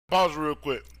Pause real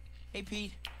quick. Hey,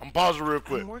 Pete. I'm pausing real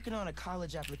quick. I'm working on a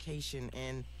college application,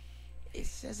 and it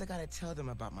says I gotta tell them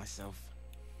about myself.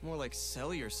 More like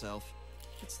sell yourself.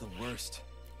 It's the worst.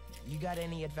 You got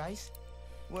any advice?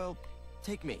 Well,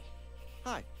 take me.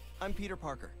 Hi, I'm Peter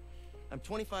Parker. I'm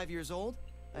 25 years old,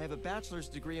 I have a bachelor's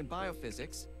degree in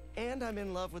biophysics, and I'm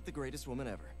in love with the greatest woman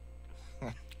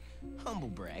ever. Humble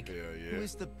brag. Yeah. Who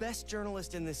is the best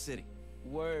journalist in this city.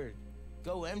 Word.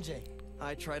 Go, MJ.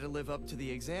 I try to live up to the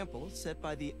example set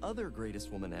by the other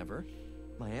greatest woman ever,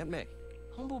 my Aunt May.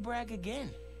 Humble brag again.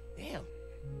 Damn.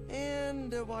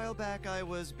 And a while back, I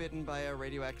was bitten by a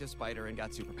radioactive spider and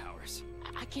got superpowers.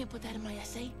 I can't put that in my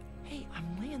essay. Hey,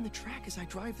 I'm laying the track as I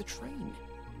drive the train.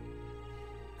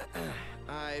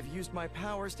 I've used my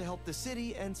powers to help the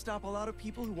city and stop a lot of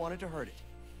people who wanted to hurt it.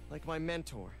 Like my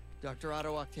mentor, Dr.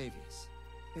 Otto Octavius.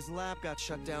 His lab got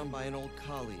shut down by an old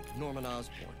colleague, Norman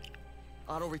Osborn.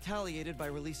 Otto retaliated by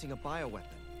releasing a bioweapon.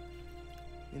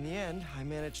 In the end, I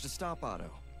managed to stop Otto.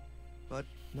 But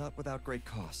not without great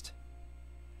cost.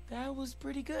 That was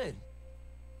pretty good.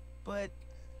 But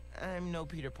I'm no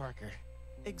Peter Parker.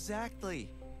 Exactly.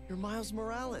 You're Miles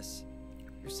Morales.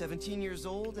 You're 17 years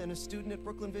old and a student at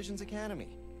Brooklyn Visions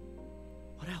Academy.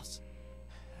 What else?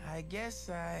 I guess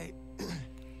I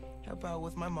help out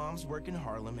with my mom's work in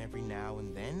Harlem every now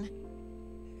and then.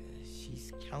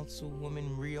 She's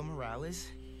Councilwoman Rio Morales.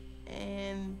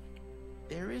 And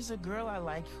there is a girl I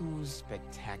like who's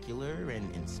spectacular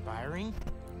and inspiring.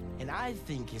 And I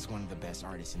think is one of the best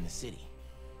artists in the city.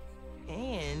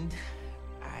 And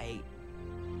I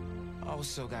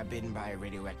also got bitten by a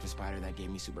radioactive spider that gave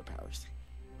me superpowers.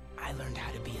 I learned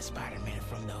how to be a Spider-Man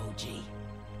from the OG.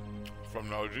 From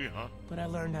the OG, huh? But I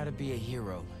learned how to be a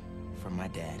hero from my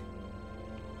dad.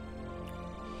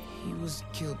 He was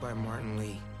killed by Martin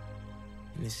Lee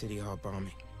in the City Hall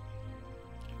bombing.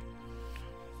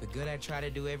 The good I try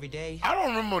to do every day I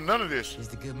don't remember none of this. is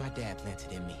the good my dad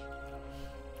planted in me.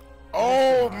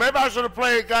 Oh, maybe I should have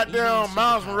played Even goddamn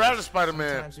Miles superpowers, Morales Spider-Man.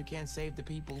 Sometimes we can't save the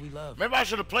people we love, Maybe I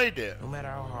should have played that. no matter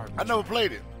how hard we I never try.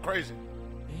 played it. Crazy.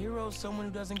 A hero is someone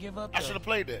who doesn't give up, I though. should have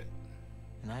played that.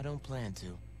 And I don't plan to.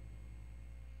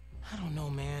 I don't know,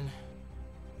 man.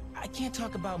 I can't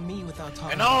talk about me without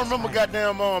talking And I don't about remember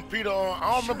Spider-Man. goddamn Peter. I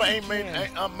don't Sure remember you Aunt May,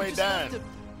 can. Aunt May You just have dying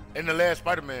in the last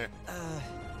Spider-Man. Uh,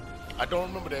 I don't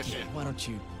remember that shit. why don't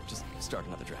you just start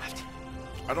another draft?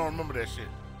 I don't remember that shit.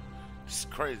 This is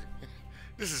crazy.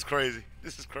 This is crazy.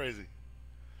 This is crazy.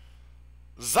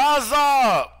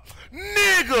 Zaza,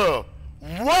 nigga,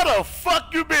 what the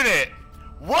fuck you been at?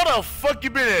 What the fuck you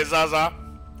been at, Zaza?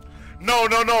 No,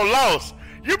 Lost.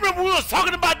 You remember we was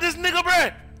talking about this nigga,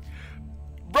 bruh?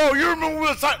 Bro, you remember we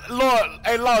was talking, Lord,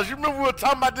 hey, Lost, you remember we were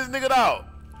talking about this nigga, dog?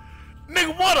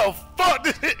 Nigga, what the fuck?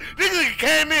 This nigga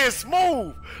came in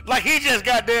smooth. Like he just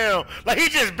got down. Like he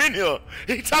just been here.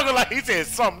 He talking like he said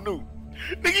something new.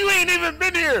 Nigga, you ain't even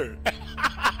been here.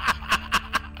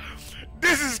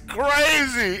 This is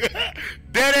crazy.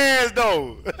 Dead ass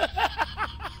though.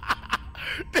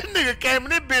 This nigga came in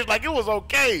this bitch like it was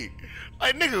okay.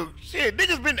 Like nigga, shit,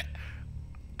 niggas been,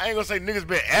 I ain't gonna say niggas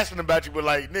been asking about you, but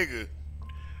like nigga,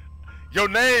 your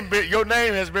name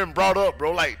has been brought up,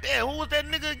 bro. Like, damn, who was that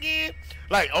nigga again?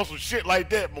 Like, on some shit like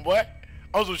that, my boy.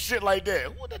 On some shit like that.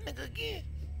 Who was that nigga again?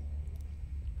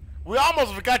 We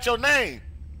almost forgot your name.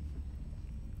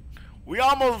 We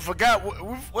almost forgot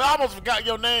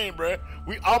your name, bruh.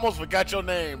 We almost forgot your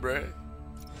name, bruh.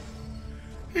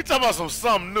 He talking about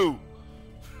something new.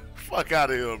 Fuck out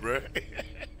of here, bruh.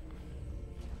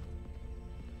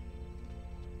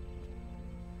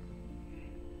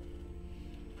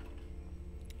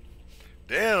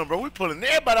 Damn, bro, we pulling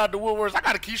everybody out the woodworks. I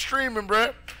gotta keep streaming,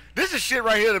 bruh. This is shit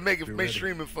right here to make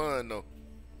streaming fun, though.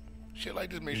 Shit like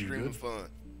this make streaming fun.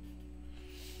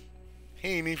 He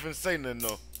ain't even say nothing,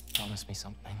 though. Promise me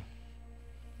something.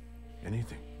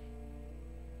 Anything.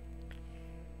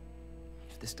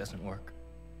 If this doesn't work,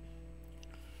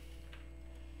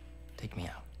 take me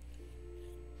out.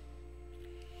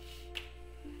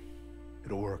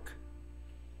 It'll work.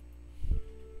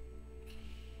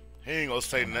 He ain't gonna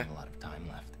say I don't have nothing. a lot of time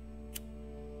left.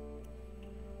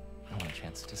 I want a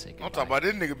chance to say goodbye. I'm talking about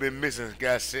this nigga been missing,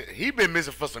 guys. He been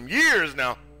missing for some years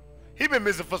now. He been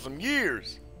missing for some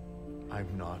years. I'm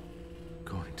not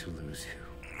going to lose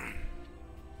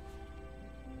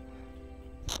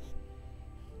you.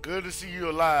 Good to see you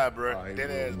alive, bro. I Dead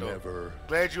will ass though. never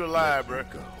Glad you alive, bro.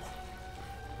 let you go.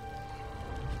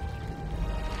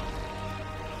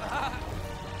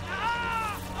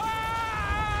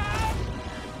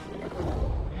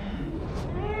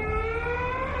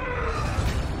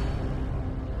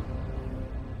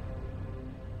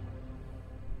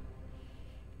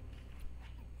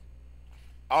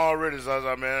 Already,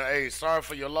 Zaza, man. Hey, sorry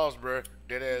for your loss, bro.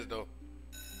 Dead ass, though.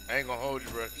 I ain't gonna hold you,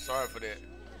 bro. Sorry for that.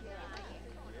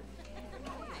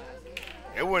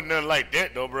 It wasn't nothing like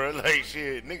that, though, bro. Like,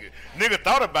 shit, nigga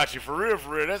thought about you, for real, for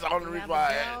real. That's the only reason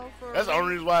why. That's the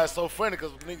only reason why it's so funny,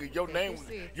 cause nigga,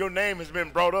 your name has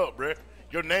been brought up, bro.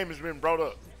 Your name has been brought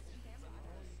up.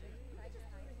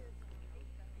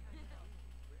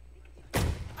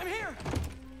 I'm here.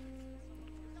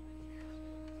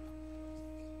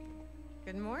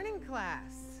 Good morning,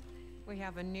 class. We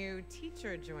have a new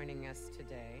teacher joining us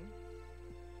today.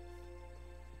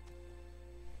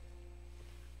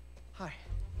 Hi.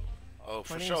 Oh,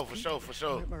 for My name's sure, for Pete. sure, for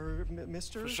sure.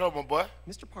 Mr. For sure, my boy.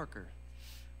 Mr. Parker.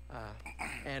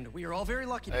 And we are all very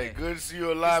lucky Hey, today. good to see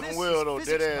you alive and well, though.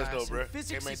 Dead ass, though, bro.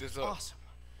 Physics Can't make is this up. awesome.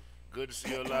 Good to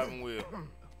see you alive and well.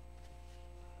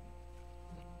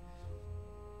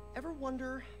 Ever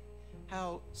wonder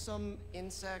how some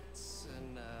insects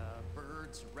and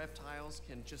birds, reptiles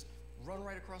can just run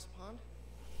right across a pond?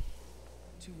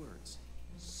 2 words.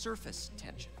 Surface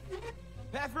tension.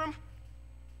 Bathroom?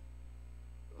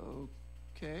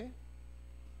 Okay.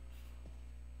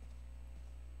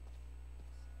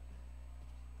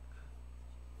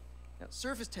 Now,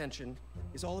 surface tension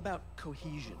is all about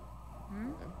cohesion.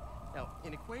 Okay? Now,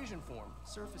 in equation form,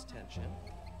 surface tension,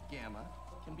 gamma,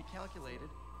 can be calculated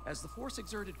as the force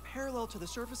exerted parallel to the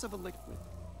surface of a liquid.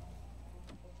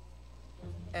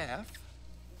 F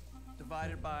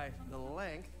divided by the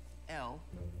length, L,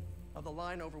 of the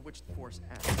line over which the force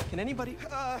acts. Can anybody...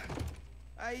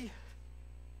 I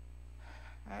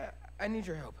need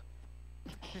your help.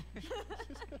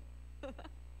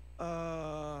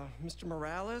 Mr.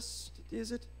 Morales,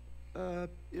 is it? Are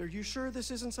you sure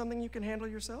this isn't something you can handle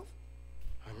yourself?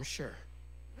 I'm sure.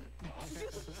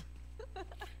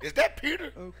 Is that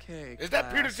Peter? Okay. Is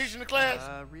that Peter teaching the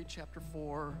class? Read chapter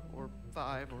 4 or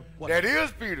 5 or what? That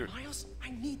is Peter. Miles,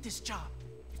 I need this job.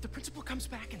 If the principal comes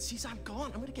back and sees I'm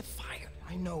gone, I'm gonna get fired.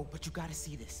 I know, but you gotta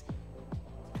see this.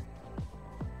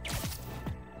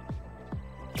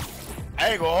 I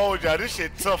ain't gonna hold y'all. This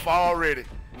shit tough already.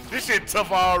 This shit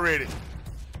tough already.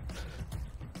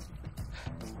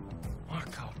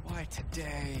 Marco, why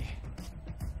today?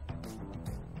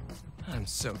 I'm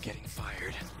so getting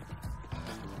fired.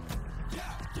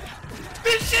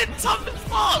 This shit tough as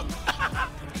fuck.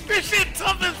 This shit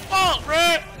tough as fuck,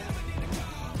 bruh.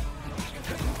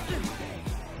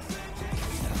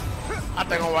 I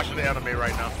think I'm watching the anime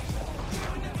right now.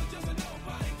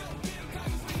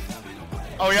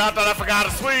 Oh, y'all thought I forgot how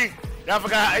to swing? Y'all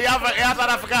thought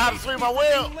I forgot how to swing my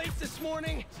wheel? Late this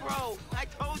morning. Bro, I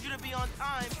told you to be on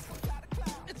time.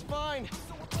 It's fine.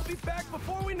 I'll be back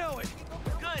before we know it.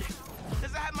 Good,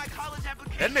 because I have my college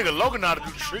application. That nigga Logan know how to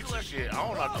do tricks and shit. I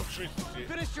don't know how to do tricks and shit.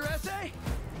 Finished your essay?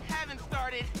 Haven't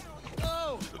started.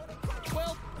 Oh.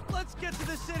 Well, let's get to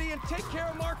the city and take care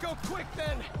of Marco quick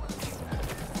then.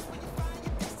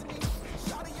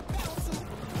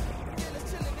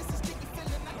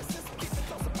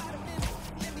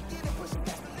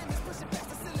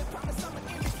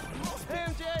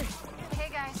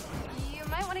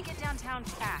 Get downtown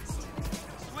fast.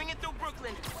 Swing it through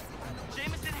Brooklyn.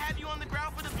 Jameson have you on the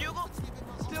ground for the bugle?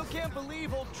 Still can't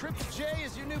believe old Triple J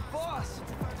is your new boss.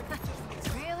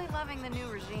 Really loving the new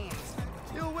regime.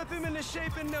 You'll whip him into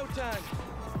shape in no time.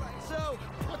 So,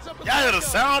 what's up with Y'all hear the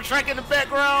Marco? soundtrack in the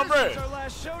background, This is bruh? our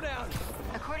last showdown.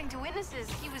 According to witnesses,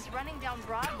 he was running down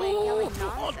Broadway Ooh, yelling on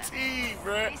nonsense. T,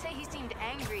 bruh. They say he seemed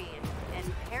angry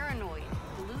and paranoid,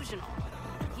 delusional.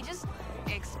 He just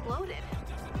exploded.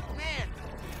 Man,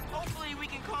 hopefully we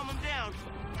can calm him down.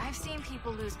 I've seen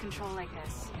people lose control like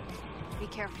this. Be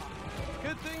careful.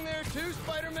 Good thing there are 2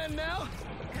 Spider-Men now.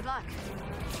 Good luck.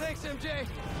 Thanks, MJ.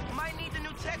 Might need the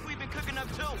new tech we've been cooking up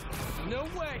too. No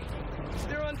way.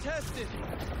 They're untested.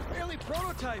 Barely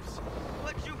prototypes.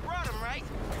 But you brought him, right?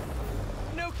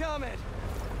 No comment.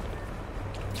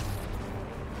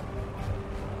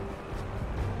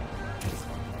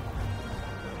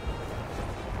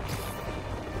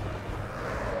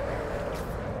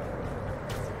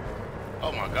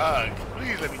 Oh my God!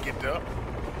 Please let me get there.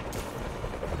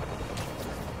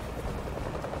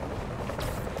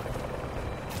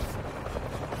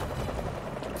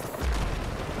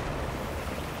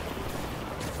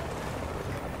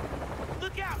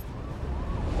 Look out!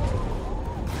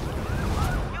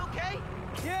 You okay?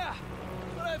 Yeah,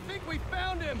 but I think we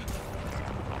found him.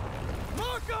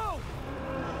 Marco!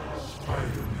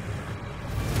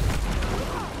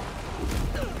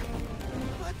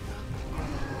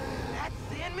 That's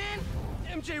Sandman?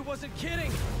 MJ wasn't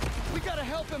kidding. We gotta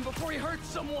help him before he hurts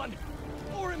someone.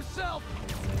 Or himself.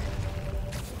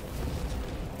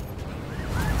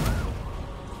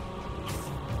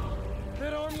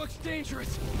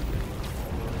 dangerous.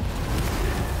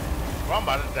 Bro, I'm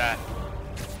about to die.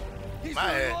 He's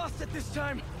My really head. lost at this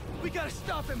time. We gotta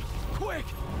stop him, quick.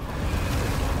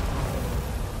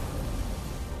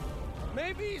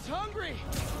 Maybe he's hungry.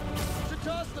 Should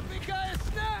toss the big guy a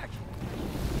snack.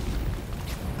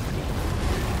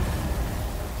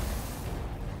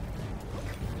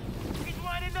 He's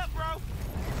winding up, bro.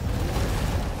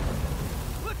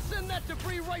 Let's send that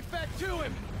debris right back to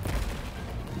him.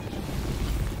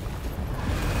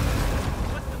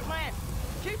 What's the plan?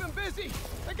 Keep him busy.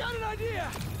 I got an idea.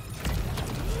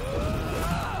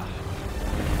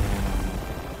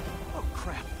 Oh,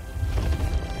 crap.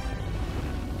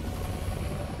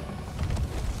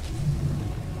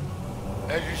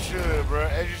 As you should, bro.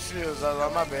 As you should, Zaza.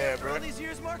 My bad, After bro. all these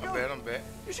years, Marco, I'm bad, I'm bad.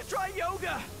 you should try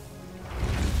yoga.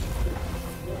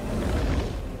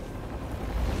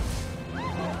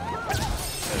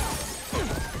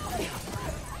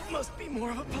 Must be more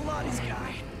of a Pilates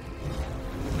guy.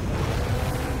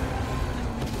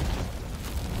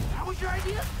 That was your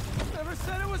idea? Never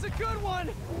said it was a good one.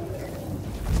 It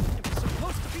was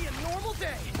supposed to be a normal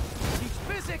day. Teach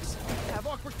physics, have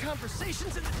awkward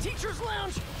conversations in the teacher's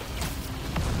lounge.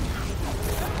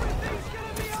 Everything's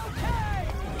gonna be okay!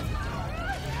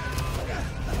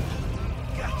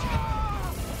 Gotcha.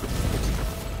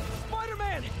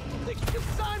 Spider-Man! Think you can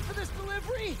sign for this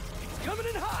delivery? It's coming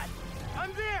in hot!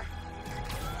 I'm there.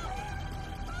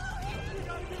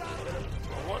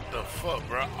 What the fuck,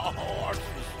 bro? Oh, Archie.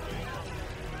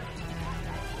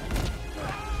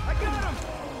 I got him!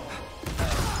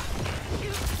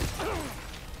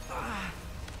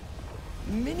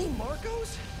 Mini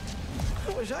Marcos? I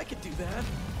wish I could do that.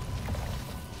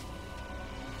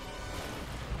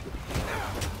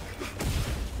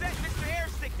 Set Mr.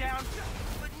 Airstick down,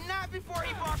 but not before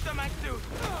he barfed on my suit.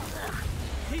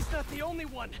 He's not the only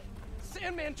one.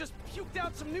 Sandman just puked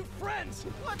out some new friends.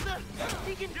 What the?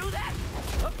 He can do that?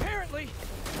 Apparently.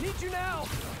 Need you now.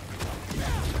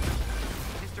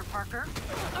 Mr. Parker,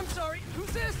 I'm sorry, who's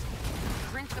this?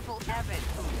 Principal Evans.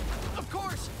 Of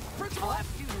course, Principal All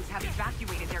students have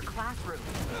evacuated their classroom.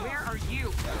 Where are you?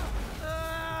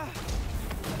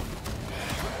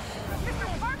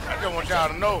 Mr. Parker! I just want y'all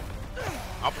to know.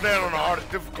 I'm playing on the hardest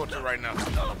difficulty right now.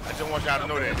 I just want y'all to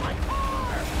know that.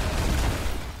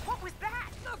 What was that?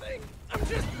 Nothing. I'm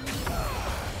just...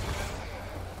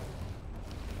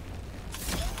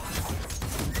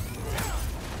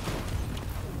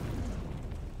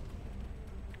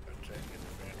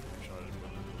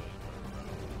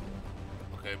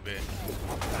 Okay, bet.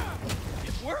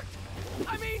 It worked?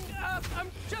 I mean,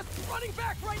 I'm just running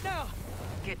back right now.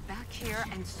 Get back here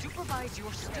and supervise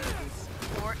your students,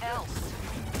 or else.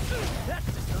 That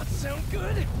does not sound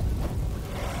good.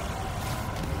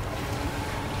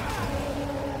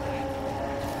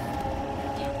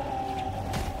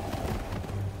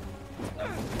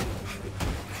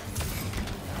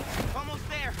 Almost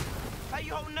there. How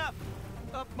you holding up?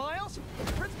 Miles?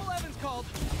 Principal Evans called.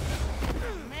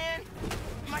 Man,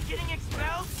 am I getting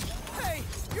expelled? Hey,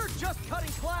 you're just cutting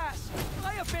class.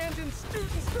 I abandoned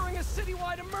students during a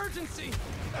citywide emergency.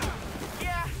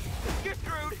 Yeah, you're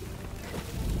screwed.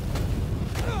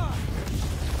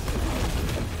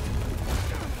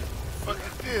 Fuck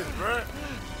is this, bro?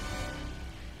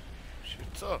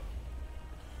 Shit tough.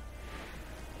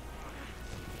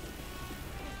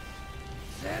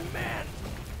 Sandman,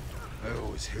 I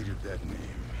always hated that name.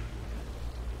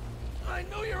 I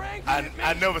know you're angry I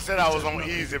at me. never said I was on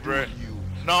easy, bro.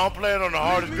 No, I'm playing on the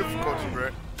hardest difficulty, bro.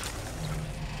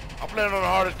 I'm playing on the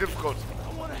hardest difficulty.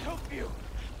 I want to help you.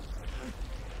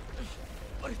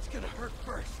 But it's gonna hurt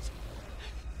first.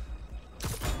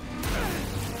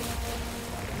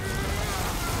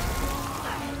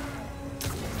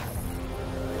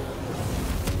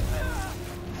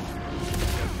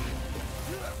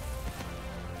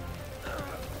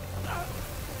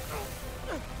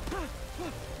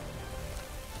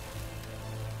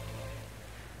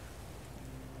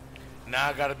 Now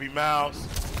I gotta be Miles.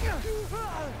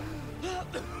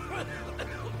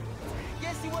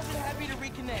 Guess he wasn't happy to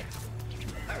reconnect.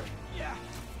 Yeah,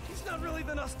 he's not really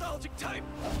the nostalgic type.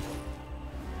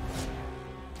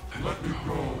 Let me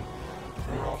go,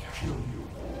 or I'll kill you.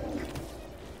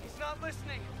 He's not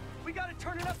listening. We gotta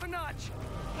turn it up a notch.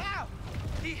 How?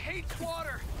 He hates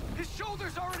water. His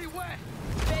shoulder's already wet.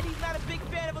 Bet he's not a big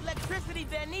fan of electricity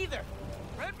then either.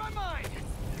 Read my mind.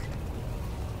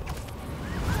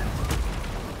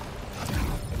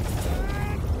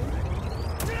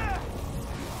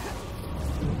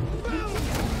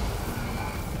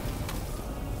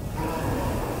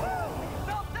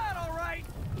 Felt that all right.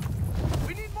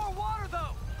 We need more water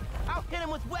though. I'll hit him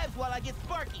with wet slabs while I get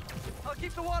Sparky. I'll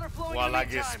keep the water flowing While in the I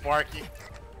get meantime. Sparky.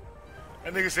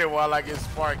 That nigga said while I get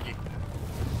Sparky.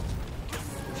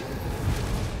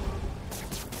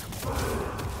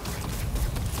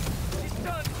 He's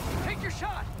done. Take your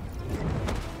shot.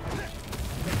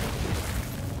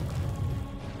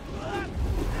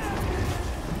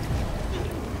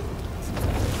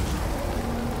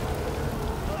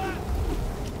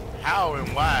 How and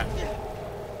why?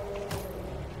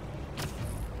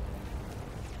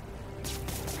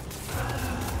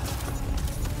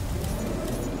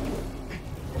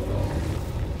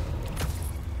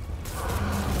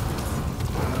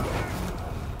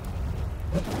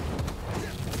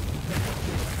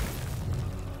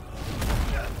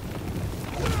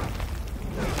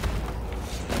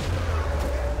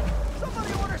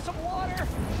 Somebody order some water.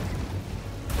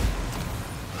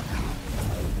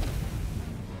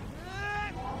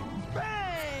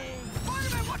 Bang!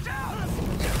 Spider-Man, watch out!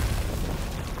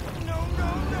 No, no,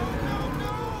 no, no,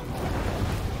 no!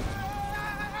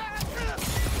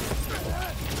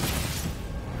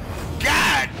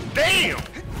 God damn! You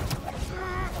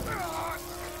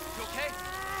okay?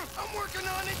 I'm working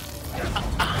on it.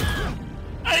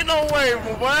 Ain't no way,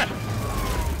 my boy.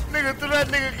 Nigga threw that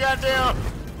nigga goddamn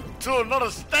to another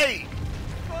state.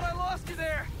 Thought I lost you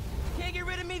there. Can't get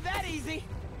rid of me that easy.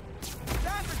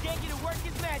 Time for Genki to work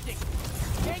his magic.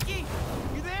 Genki,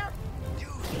 you there? Dude,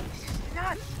 this is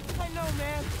nuts. I know,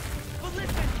 man. But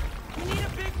listen, we need a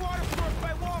big water source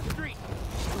by Wall Street.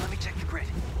 Let me check the grid.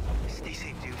 Stay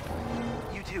safe, dude.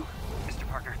 You too, Mr.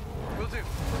 Parker. Will do.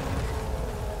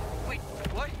 Wait,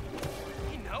 what?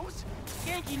 He knows?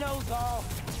 Genki knows all.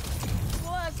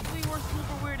 Plus, we were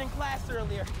super weird in class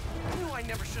earlier. I knew I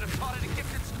never should have taught at a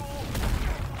gifted school.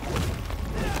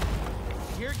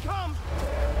 Here it comes.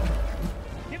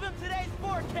 Give him today's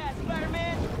forecast,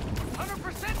 Spider-Man.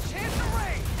 100% chance of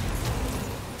rain.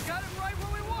 Got it right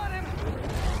where we want him.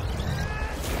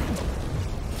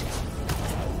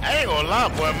 I ain't gonna lie,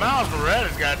 boy. Miles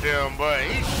Morales, goddamn, boy.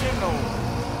 He's shitting on.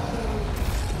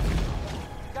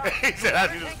 He said,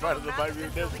 I need to spider the might be a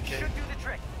desert Should king. do the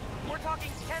trick. We're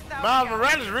talking 10,000. Miles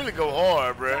Morales really go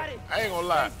hard, bruh. Got it. I ain't gonna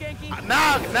lie. Thanks, Genki.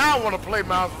 Now I want to play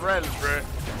Miles Morales, bruh.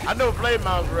 I never played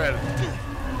Miles Morales.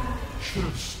 Should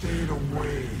have stayed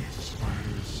away,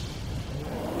 spiders.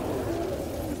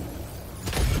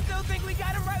 Still think we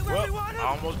got him right where we Well, want I him?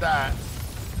 almost died.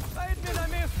 I admit I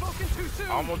may have spoken too soon.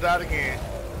 Almost died again.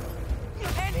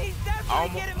 And he's definitely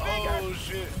Almost. getting bigger. Oh,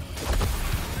 shit.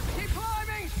 Keep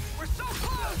climbing. We're so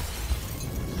close.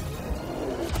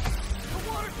 The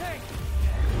water tank.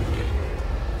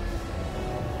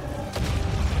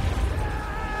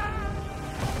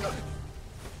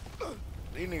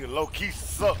 These niggas low-key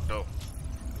suck, though.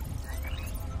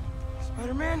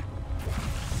 Spider-Man?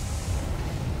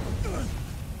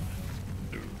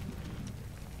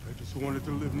 I just wanted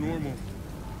to live normal,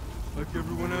 like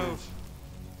everyone else.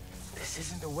 This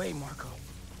isn't the way, Marco.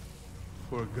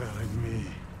 For a guy like me,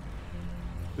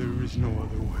 there is no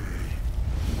other way.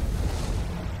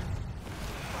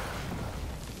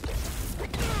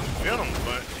 Get him,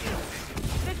 but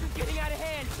This is getting out of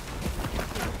hand.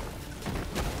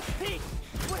 Pete,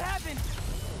 what happened?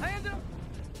 I ended up.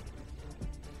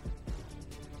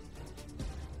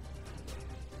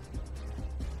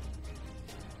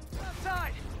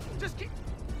 Outside. Just keep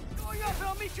going up and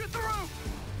I'll meet you at the roof.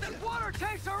 That water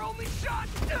tank's our only shot.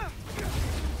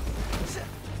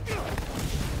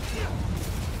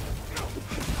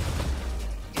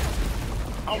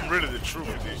 I'm really the truth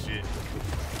with this shit.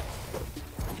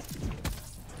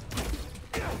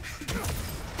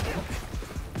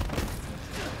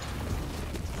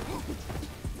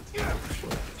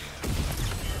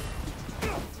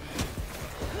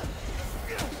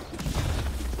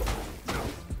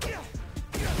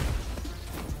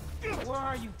 Where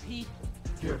are you, Pete?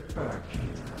 Get back here.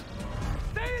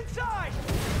 Stay inside.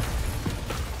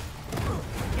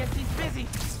 Guess he's busy.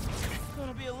 It's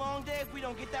gonna be a long day if we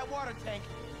don't get that water tank.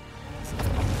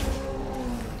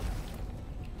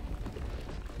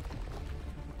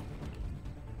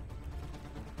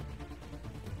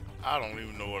 I don't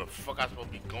even know where the fuck I'm supposed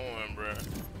to be going, bruh.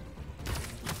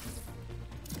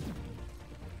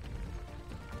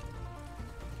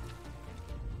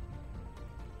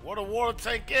 Where the water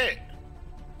tank at?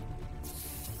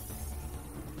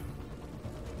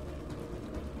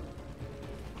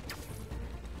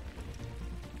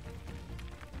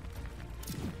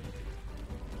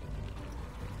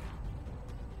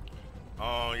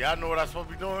 Y'all know what I'm supposed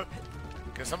to be doing?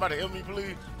 Can somebody help me,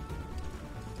 please?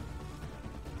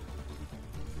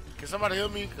 Can somebody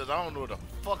help me? Because I don't know what the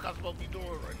fuck I'm supposed to be doing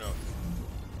right now.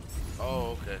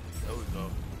 Oh, okay. There we go.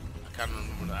 I kind of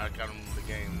remember the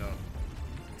game though.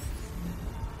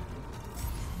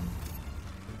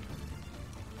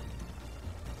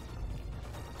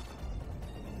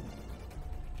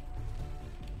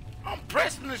 I'm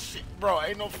pressing this shit, bro.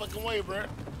 Ain't no fucking way, bro.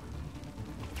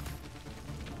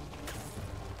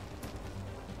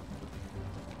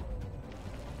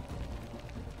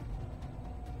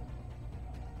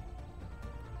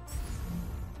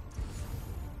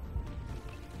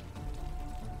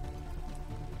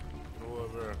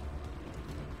 Whoever.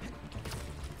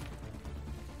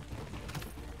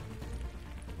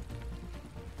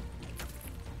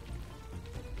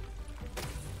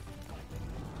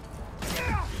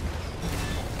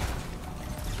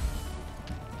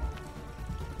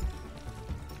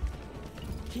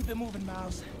 Keep it moving,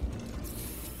 Miles.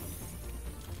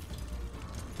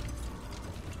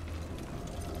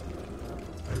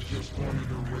 I just wanted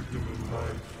a regular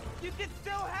life. You can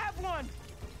still have one!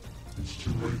 It's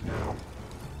too late now.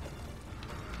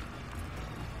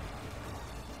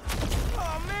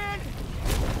 Oh, man!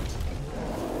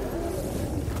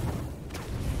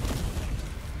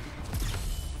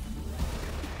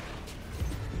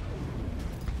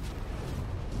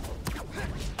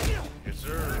 Yes,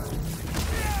 sir.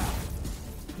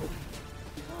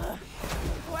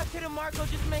 Why couldn't Marco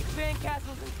just make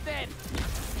sandcastles instead?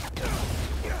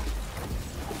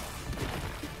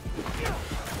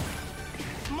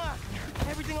 Ma,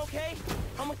 everything okay?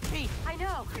 How much tea? I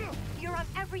know. You're on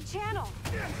every channel.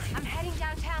 I'm heading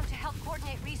downtown to help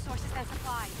coordinate resources and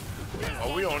supplies.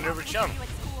 Oh, we on every channel. You at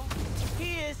school?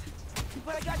 He is.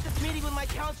 But I got this meeting with my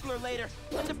counselor later,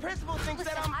 and the principal thinks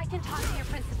Listen, that I'm... I can talk to your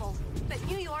principal, but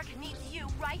New York needs you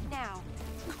right now.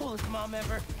 Coolest mom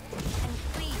ever. And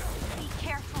please, be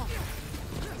careful.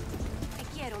 Te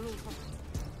quiero, mijo.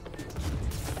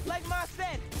 Like Ma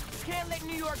said, can't let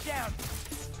New York down.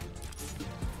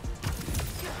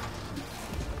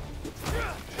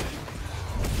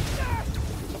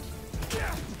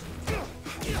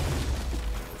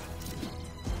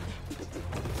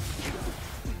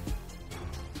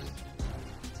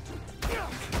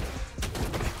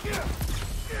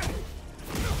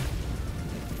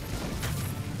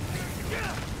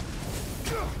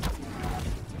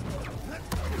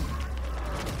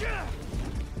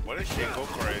 Well, this shit go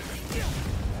crazy.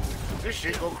 This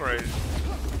shit go crazy.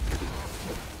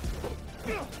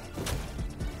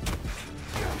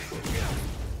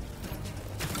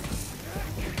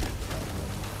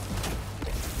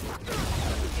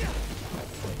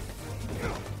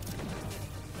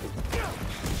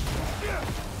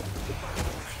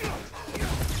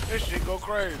 This shit go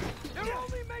crazy.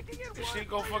 This shit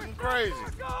go fucking crazy.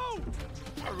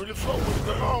 I really fuck with what's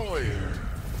going on with here.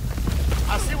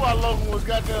 I see why Logan was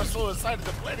goddamn so excited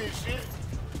to play this shit.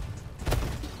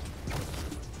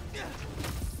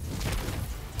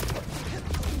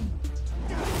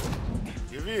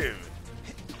 You feel me?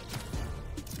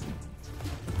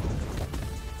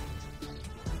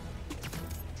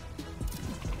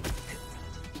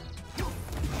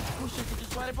 Wish I could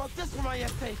just write about this for my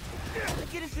essay.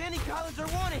 I'd get into any college I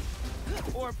wanted.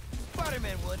 Or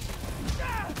Spider-Man would.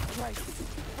 Right.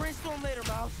 Brainstorm later,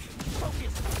 Miles.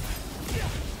 Focus.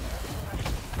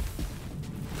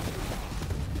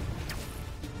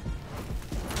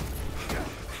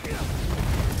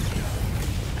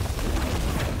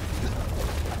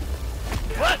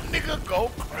 What nigga go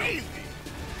crazy?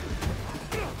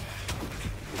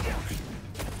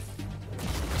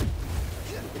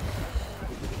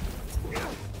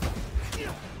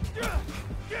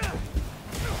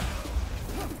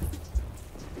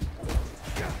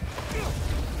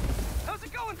 How's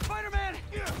it going, Spider-Man?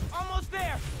 Almost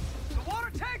there. The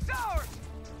water tank's ours!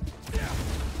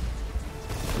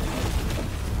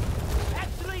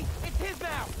 Actually, it's his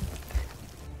now.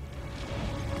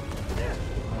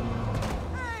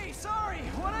 Hey, sorry,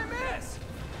 what'd I miss?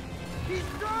 He's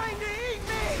trying to eat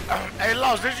me. Hey,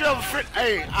 Lost, did you ever fit?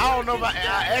 Hey, I don't know about.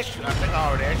 I asked you. I think I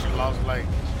already asked you, Lost. Like,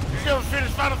 did you ever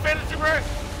finish Final Fantasy, bro?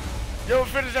 You ever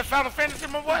finish that Final Fantasy,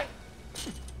 my boy?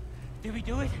 Did we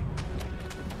do it?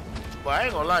 Well, I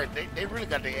ain't gonna lie. They really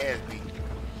got their ass beat.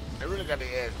 They really got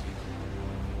their ass beat.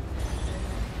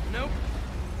 Nope.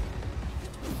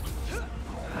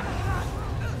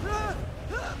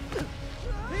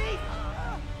 Pete!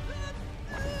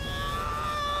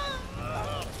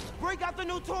 Break out the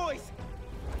new toys.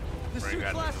 The Bring suit's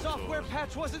out the last new software tools.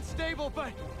 patch wasn't stable,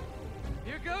 but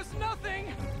here goes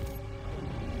nothing.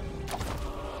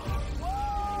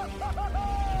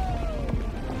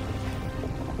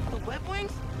 The web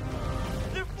wings?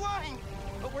 They're flying.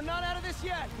 But we're not out of this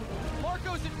yet.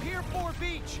 Marco's at Pier 4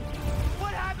 Beach.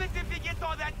 What happens if he gets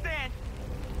all that sand?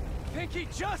 Think he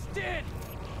just did.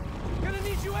 Gonna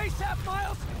need you ASAP,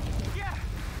 Miles. Yeah,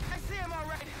 I see him all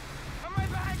right. I'm right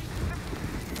behind you.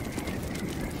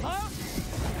 Huh?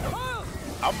 Miles!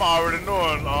 I'm already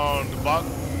knowing the box.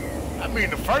 I mean,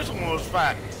 the first one was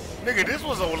fine. Nigga, this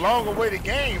was a long-awaited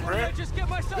game, What did I bruh. just get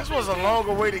myself This was a into?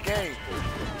 long-awaited game.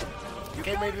 You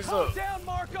Can't make gotta this calm up. down,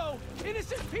 Marco.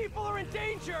 Innocent people are in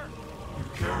danger. You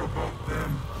care about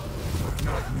them, but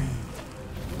not me.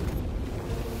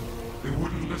 They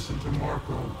wouldn't listen to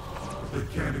Marco. They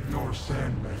can't ignore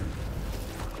Sandman.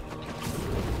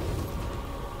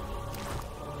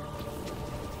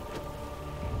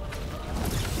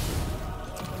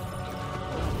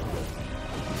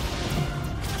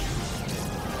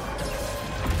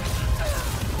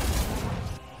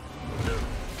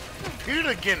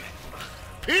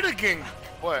 Peter getting,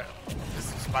 what? This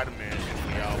is Spider-Man shit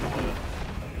for y'all, boy.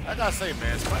 I gotta say,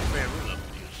 man, Spider-Man really up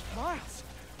to this. Miles,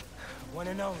 one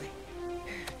and only.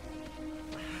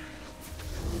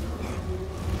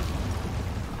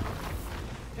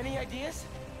 Any ideas?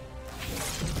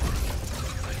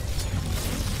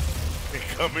 They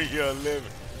coming here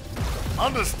living.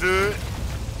 Understood.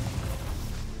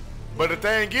 But the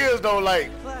thing is, though, like,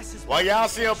 while y'all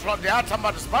see y'all talking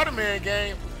about the Spider-Man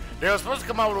game, they were supposed to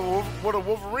come out with a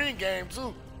Wolverine game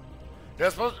too.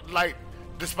 They're supposed to, like,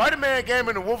 the Spider-Man game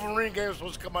and the Wolverine game were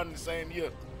supposed to come out in the same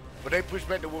year, but they pushed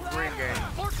back the Wolverine game.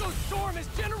 Marco's storm is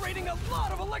generating a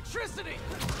lot of electricity.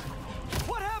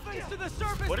 What happens to the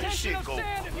surface What this tension shit of go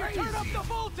sand if you turn up crazy? the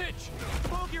voltage?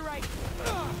 Bogey right.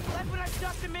 That's when I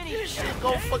stuffed the mini. This shit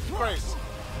go fucking crazy.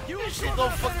 You This ain't shit got go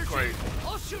enough fucking energy. crazy.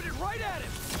 I'll shoot it right at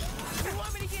him. You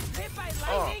want me to get hit by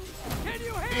Oh. lightning? Can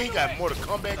you handle He ain't got it? more to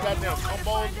combat, goddamn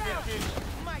combos and that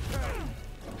bitch. My turn.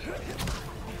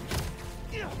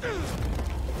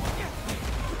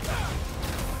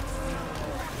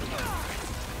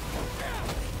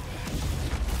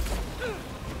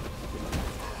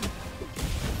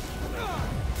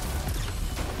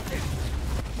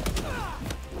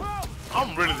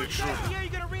 I'm really the truth.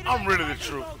 I'm really the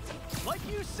truth. Like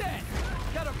you said,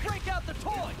 gotta break out the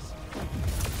toys.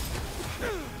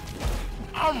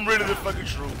 I'm really the fucking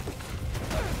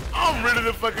truth. I'm really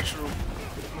the fucking truth.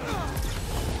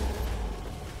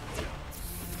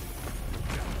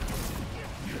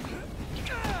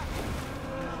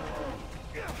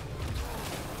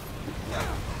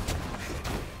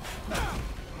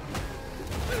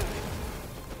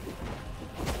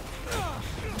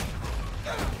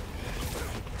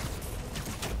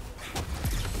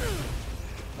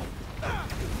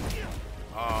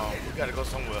 We gotta go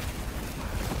somewhere.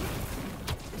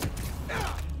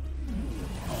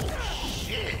 Oh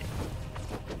shit!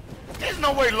 There's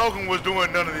no way Logan was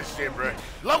doing none of this shit, bruh.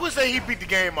 Logan said he beat the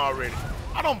game already.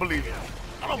 I don't believe it.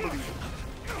 I don't believe it.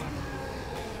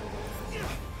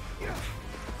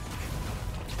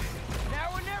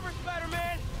 Now or never,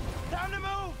 Spider-Man. Time to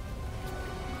move.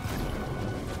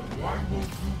 Why won't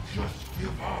you just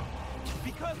give up?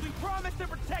 Because we promised to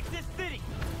protect this city.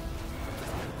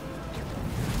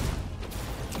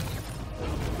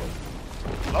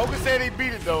 Logan said he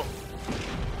beat it though.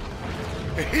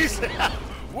 He said,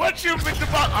 "What you beat the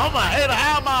box? I'm a hater.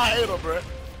 How am I a hater, bruh?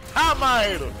 How am I a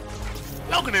hater?"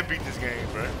 Logan didn't beat this game,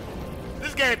 bruh.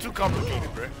 This game too complicated,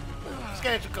 bruh. This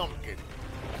game too complicated.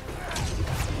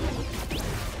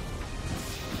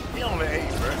 He only 8,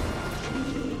 bruh.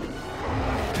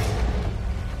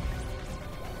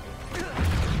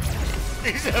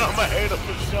 He said I'm a hater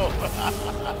for sure.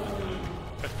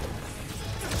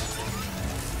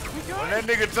 When that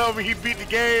nigga told me he beat the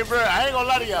game, bruh, I ain't gonna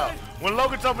lie to y'all. When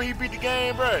Logan told me he beat the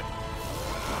game, bruh,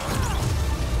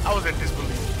 I was in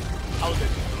disbelief. I was in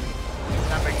disbelief.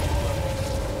 Not making it.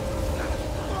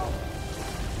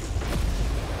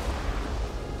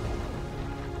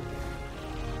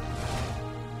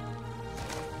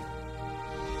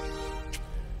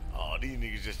 Oh, these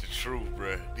niggas just the truth,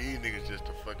 bruh. These niggas just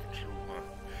the fucking truth, man.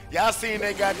 Y'all seen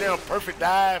that goddamn perfect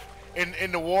dive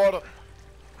in the water?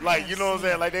 Like, you know what I'm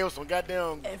saying? Like, they was some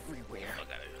goddamn... Everywhere.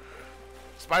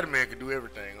 Spider-Man can do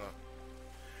everything, huh?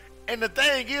 And the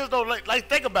thing is, though, like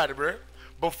think about it, bro.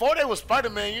 Before they was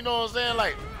Spider-Man, you know what I'm saying?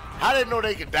 Like, how they know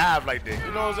they could dive like that?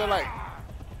 You know what I'm saying? Like,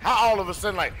 how all of a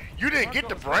sudden, like, you didn't get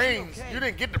the brains. You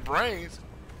didn't get the brains.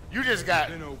 You just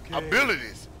got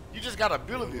abilities. You just got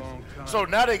abilities. So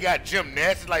now they got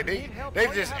gymnastics. Like, they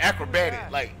just acrobatic.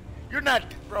 Like, you're not,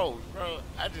 bro.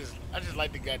 I just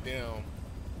like the goddamn...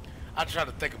 I try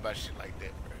to think about shit like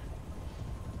that,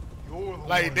 bro.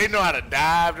 Like, they know how to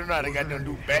dive, they know how to goddamn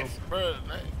do bats, bro.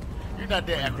 Like, you're not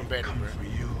that acrobatic, bro. For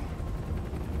you.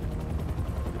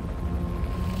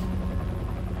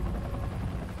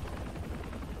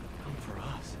 Come for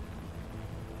us.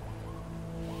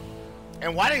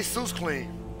 And why they suits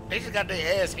clean? They just got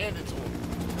their ass handed to them.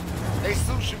 They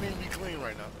suits shouldn't even be clean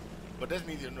right now. But that's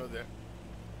neither here nor there.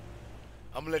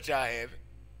 I'm gonna let y'all have it.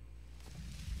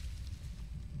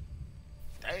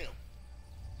 Damn.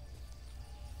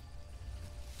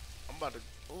 I'm about to,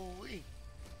 ooh-wee.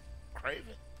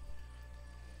 Craven.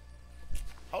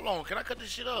 Hold on, can I cut this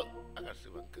shit up? I gotta see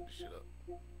if I can cut this shit up.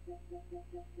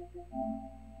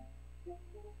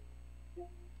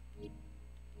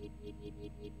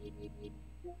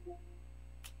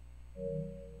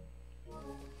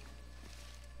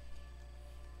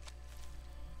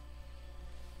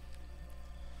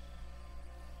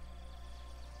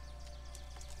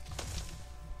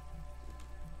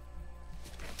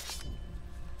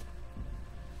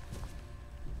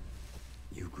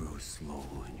 You grow slow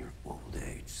in your old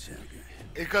age, Sergei.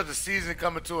 It's because the season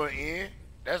coming to an end.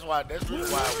 That's why. That's really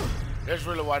why. That's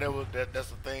really why that's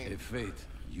the thing.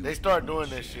 They start doing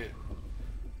this shit.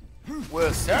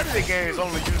 Well, Saturday games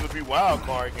only usually be wild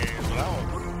card games, but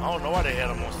I don't know why they had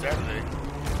them on Saturday.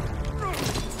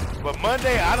 But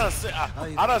Monday, I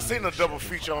done seen a double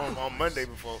feature on Monday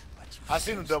before. I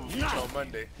seen a double feature on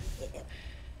Monday.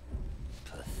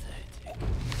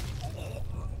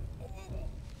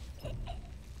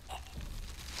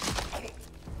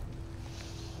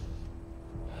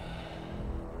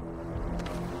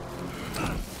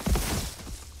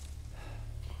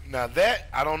 Now that,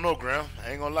 I don't know, Graham.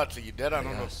 I ain't gonna lie to you. That I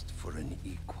don't know. Asked for an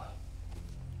equal.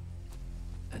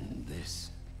 And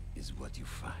this is what you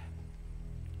find.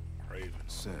 Raven.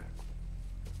 Sir,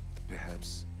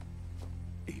 perhaps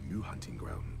a new hunting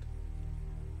ground.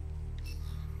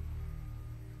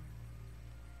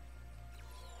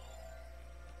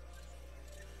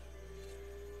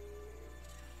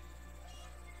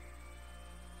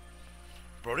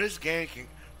 Bro, this game can...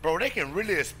 Bro, they can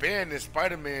really expand this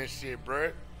Spider-Man shit,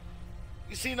 bro.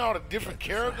 You seen all the different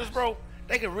characters, bro?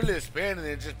 They can really expand it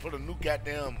and just put a new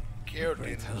goddamn character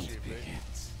in this shit, man.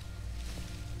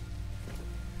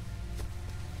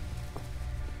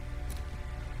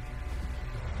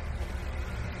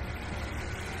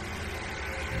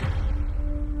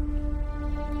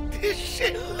 This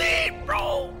shit lit,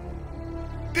 bro.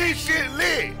 This shit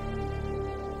lit.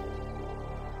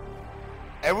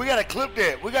 Hey, we gotta clip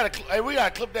that. We gotta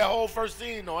clip that whole first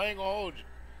scene. No, I ain't gonna hold you.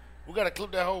 We gotta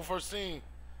clip that whole first scene.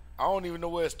 I don't even know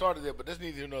where it started at, but that's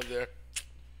neither here nor there.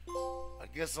 I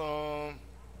guess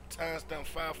timestamp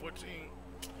 514.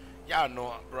 Y'all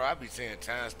know, bro. I be saying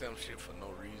timestamp shit for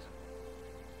no reason.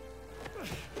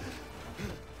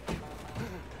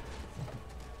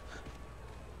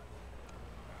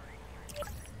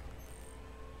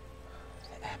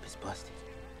 The app is busted.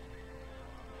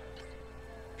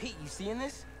 Pete, you seeing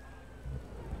this?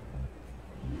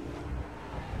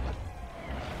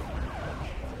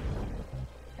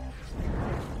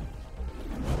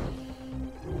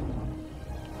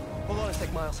 Hold on a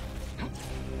sec, Miles.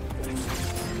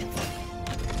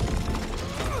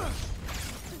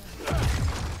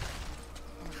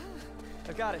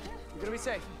 I got it. You're gonna be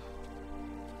safe.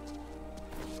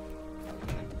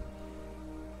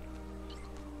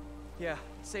 Yeah,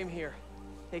 same here.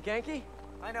 Hey, Ganke?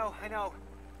 I know.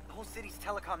 The whole city's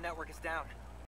telecom network is down.